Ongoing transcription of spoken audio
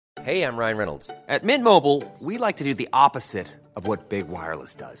Hey, I'm Ryan Reynolds. At Mint Mobile, we like to do the opposite of what Big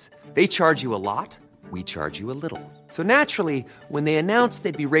Wireless does. They charge you a lot, we charge you a little. So naturally, when they announced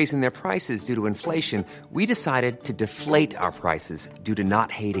they'd be raising their prices due to inflation, we decided to deflate our prices due to not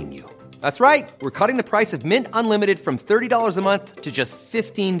hating you. That's right. We're cutting the price of Mint Unlimited from $30 a month to just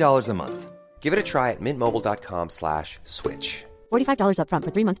 $15 a month. Give it a try at mintmobile.com/switch. $45 up front for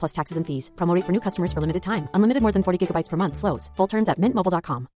 3 months plus taxes and fees. Promo rate for new customers for limited time. Unlimited more than 40 gigabytes per month. Slows full terms at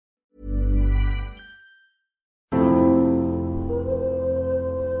mintmobile.com.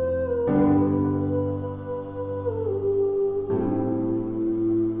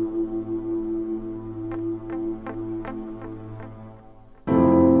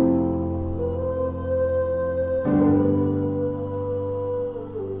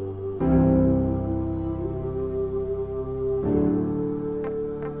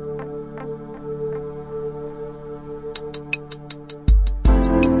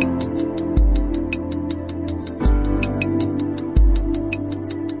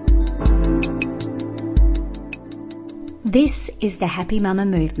 This is the Happy Mama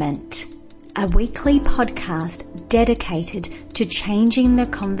Movement, a weekly podcast dedicated to changing the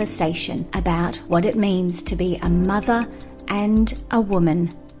conversation about what it means to be a mother and a woman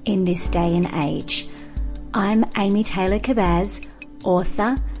in this day and age. I'm Amy Taylor Kabbaz,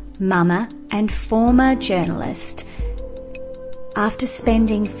 author, mama, and former journalist. After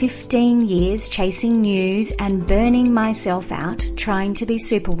spending 15 years chasing news and burning myself out trying to be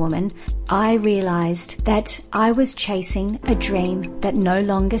Superwoman, I realised that I was chasing a dream that no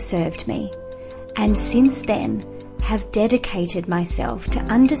longer served me. And since then, have dedicated myself to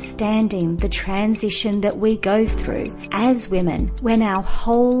understanding the transition that we go through as women when our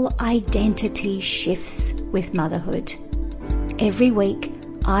whole identity shifts with motherhood. Every week,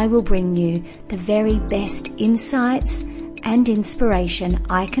 I will bring you the very best insights and inspiration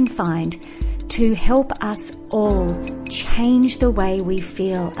I can find to help us all change the way we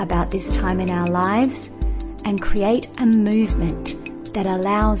feel about this time in our lives and create a movement that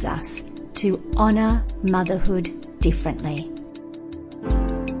allows us to honour motherhood differently.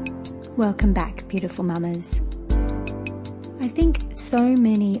 Welcome back, beautiful mamas. I think so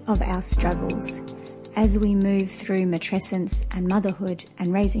many of our struggles as we move through matrescence and motherhood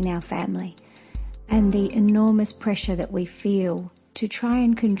and raising our family, and the enormous pressure that we feel to try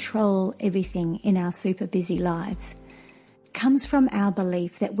and control everything in our super busy lives, comes from our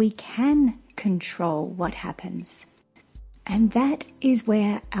belief that we can control what happens. And that is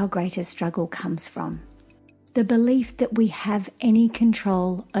where our greatest struggle comes from. The belief that we have any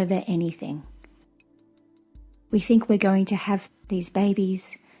control over anything. We think we're going to have these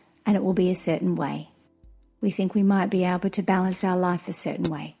babies and it will be a certain way. We think we might be able to balance our life a certain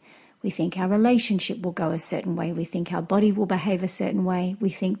way. We think our relationship will go a certain way. We think our body will behave a certain way. We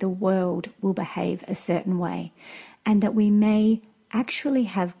think the world will behave a certain way. And that we may actually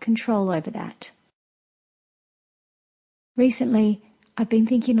have control over that. Recently, I've been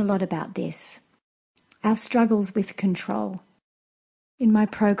thinking a lot about this. Our struggles with control. In my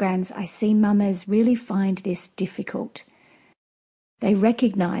programs, I see mamas really find this difficult. They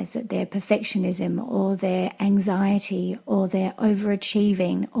recognise that their perfectionism or their anxiety or their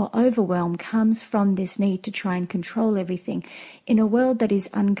overachieving or overwhelm comes from this need to try and control everything in a world that is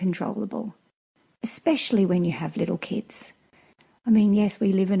uncontrollable, especially when you have little kids. I mean, yes,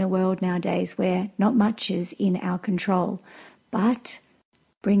 we live in a world nowadays where not much is in our control, but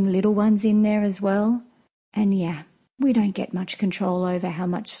bring little ones in there as well, and yeah, we don't get much control over how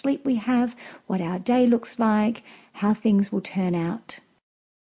much sleep we have, what our day looks like, how things will turn out.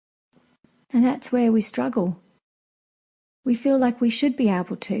 And that's where we struggle. We feel like we should be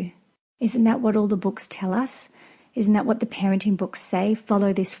able to. Isn't that what all the books tell us? Isn't that what the parenting books say?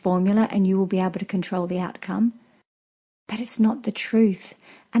 Follow this formula and you will be able to control the outcome. But it's not the truth.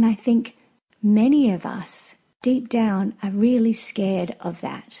 And I think many of us, deep down, are really scared of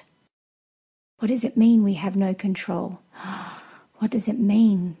that. What does it mean we have no control? What does it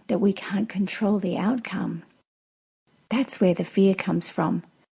mean that we can't control the outcome? That's where the fear comes from.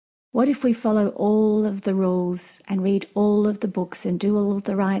 What if we follow all of the rules and read all of the books and do all of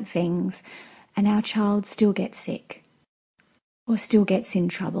the right things and our child still gets sick, or still gets in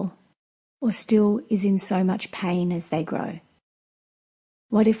trouble, or still is in so much pain as they grow?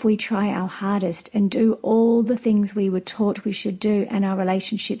 What if we try our hardest and do all the things we were taught we should do and our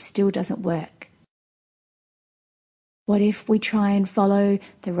relationship still doesn't work? What if we try and follow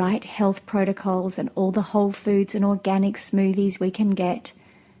the right health protocols and all the whole foods and organic smoothies we can get,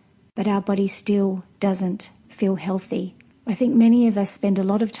 but our body still doesn't feel healthy? I think many of us spend a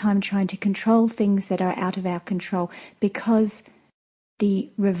lot of time trying to control things that are out of our control because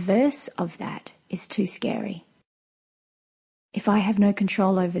the reverse of that is too scary. If I have no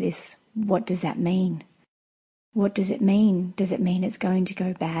control over this, what does that mean? What does it mean? Does it mean it's going to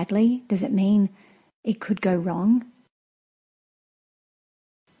go badly? Does it mean it could go wrong?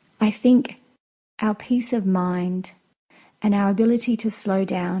 I think our peace of mind and our ability to slow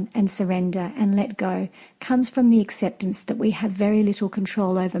down and surrender and let go comes from the acceptance that we have very little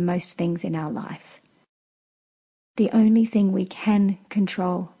control over most things in our life. The only thing we can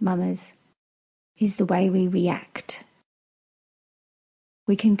control, mamas, is the way we react.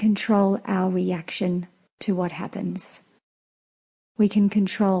 We can control our reaction to what happens. We can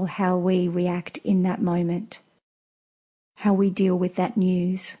control how we react in that moment, how we deal with that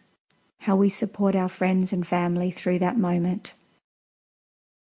news, how we support our friends and family through that moment.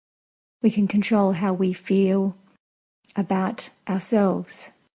 We can control how we feel about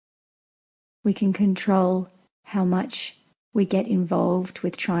ourselves. We can control how much we get involved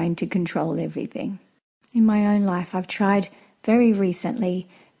with trying to control everything. In my own life, I've tried very recently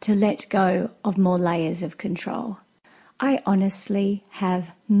to let go of more layers of control. I honestly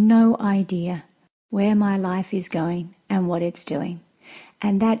have no idea where my life is going and what it's doing.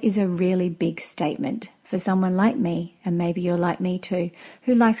 And that is a really big statement for someone like me, and maybe you're like me too,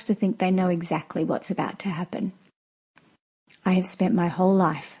 who likes to think they know exactly what's about to happen. I have spent my whole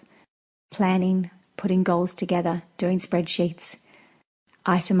life planning, putting goals together, doing spreadsheets,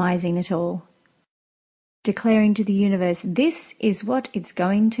 itemizing it all, declaring to the universe, this is what it's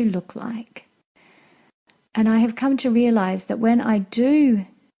going to look like. And I have come to realize that when I do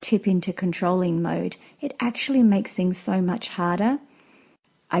tip into controlling mode, it actually makes things so much harder.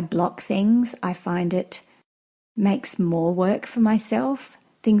 I block things. I find it makes more work for myself.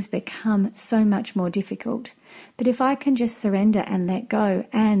 Things become so much more difficult. But if I can just surrender and let go,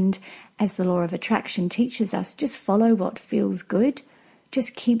 and as the law of attraction teaches us, just follow what feels good,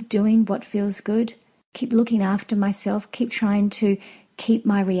 just keep doing what feels good, keep looking after myself, keep trying to keep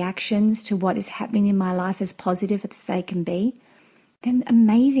my reactions to what is happening in my life as positive as they can be, then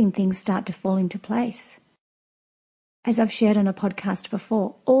amazing things start to fall into place. As I've shared on a podcast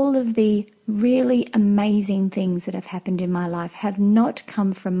before, all of the really amazing things that have happened in my life have not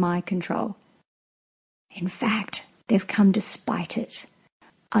come from my control. In fact, they've come despite it.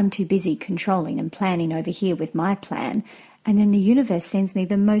 I'm too busy controlling and planning over here with my plan, and then the universe sends me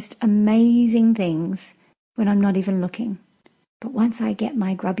the most amazing things when I'm not even looking. But once I get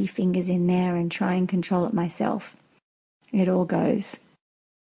my grubby fingers in there and try and control it myself, it all goes.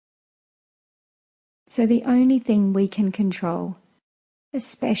 So the only thing we can control,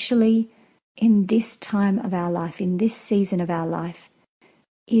 especially in this time of our life, in this season of our life,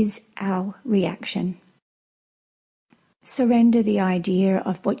 is our reaction. Surrender the idea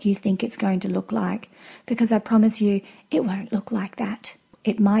of what you think it's going to look like, because I promise you, it won't look like that.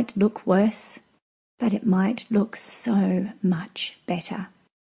 It might look worse, but it might look so much better.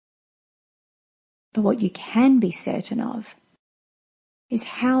 But what you can be certain of is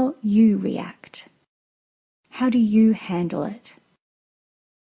how you react. How do you handle it?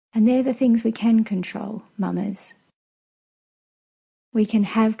 And they're the things we can control, mamas. We can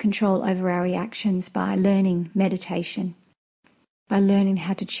have control over our reactions by learning meditation, by learning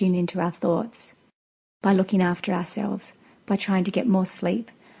how to tune into our thoughts, by looking after ourselves, by trying to get more sleep,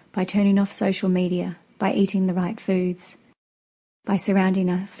 by turning off social media, by eating the right foods, by surrounding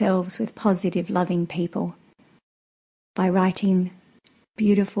ourselves with positive, loving people, by writing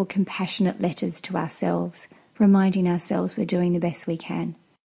beautiful, compassionate letters to ourselves, reminding ourselves we're doing the best we can,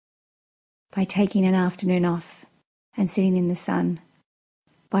 by taking an afternoon off and sitting in the sun,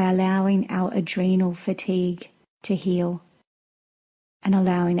 by allowing our adrenal fatigue to heal and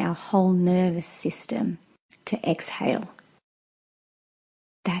allowing our whole nervous system to exhale.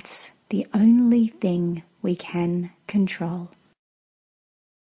 That's the only thing we can control.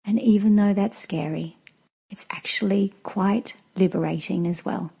 And even though that's scary, it's actually quite liberating as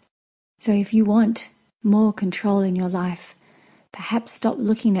well. So if you want more control in your life, perhaps stop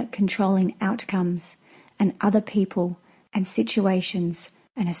looking at controlling outcomes and other people and situations,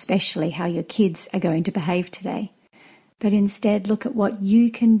 and especially how your kids are going to behave today. But instead look at what you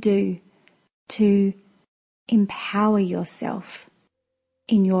can do to empower yourself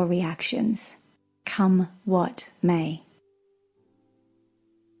in your reactions, come what may.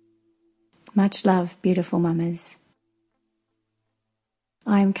 Much love, beautiful mamas.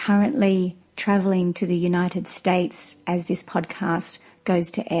 I am currently travelling to the United States as this podcast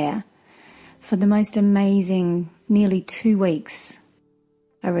goes to air for the most amazing nearly 2 weeks,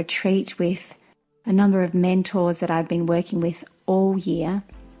 a retreat with a number of mentors that I've been working with all year,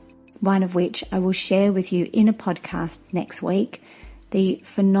 one of which I will share with you in a podcast next week, the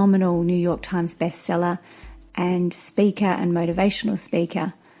phenomenal New York Times bestseller and speaker and motivational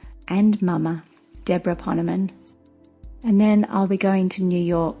speaker and mama, Deborah Poneman. And then I'll be going to New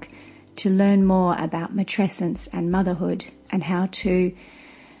York to learn more about matrescence and motherhood and how to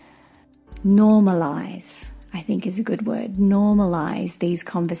normalize, I think is a good word, normalize these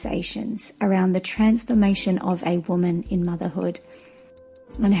conversations around the transformation of a woman in motherhood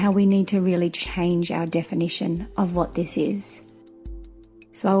and how we need to really change our definition of what this is.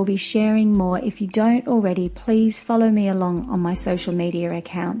 So I will be sharing more. If you don't already, please follow me along on my social media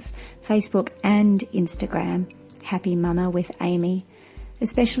accounts, Facebook and Instagram, Happy Mama with Amy,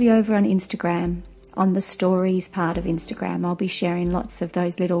 especially over on Instagram, on the stories part of Instagram. I'll be sharing lots of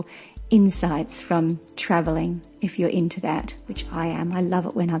those little insights from traveling, if you're into that, which I am. I love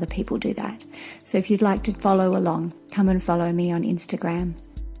it when other people do that. So if you'd like to follow along, come and follow me on Instagram.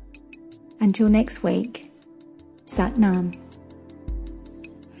 Until next week, Sat Nam.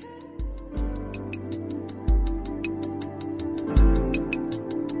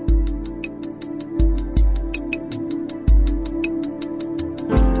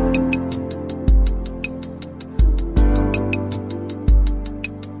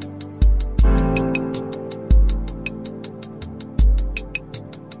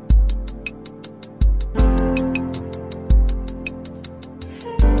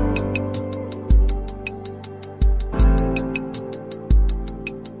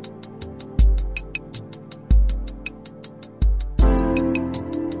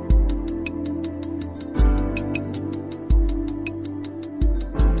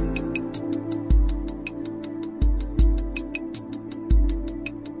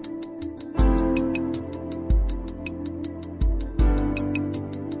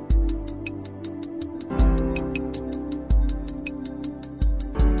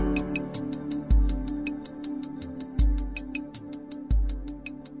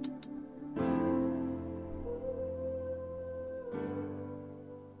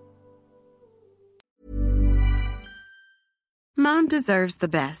 Mom deserves the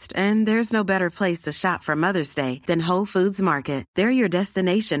best, and there's no better place to shop for Mother's Day than Whole Foods Market. They're your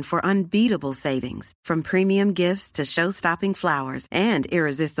destination for unbeatable savings, from premium gifts to show-stopping flowers and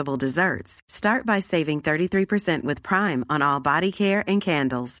irresistible desserts. Start by saving 33% with Prime on all body care and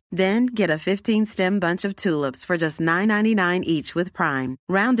candles. Then get a 15-stem bunch of tulips for just $9.99 each with Prime.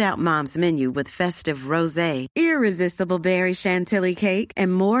 Round out Mom's menu with festive rosé, irresistible berry chantilly cake,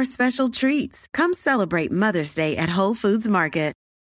 and more special treats. Come celebrate Mother's Day at Whole Foods Market.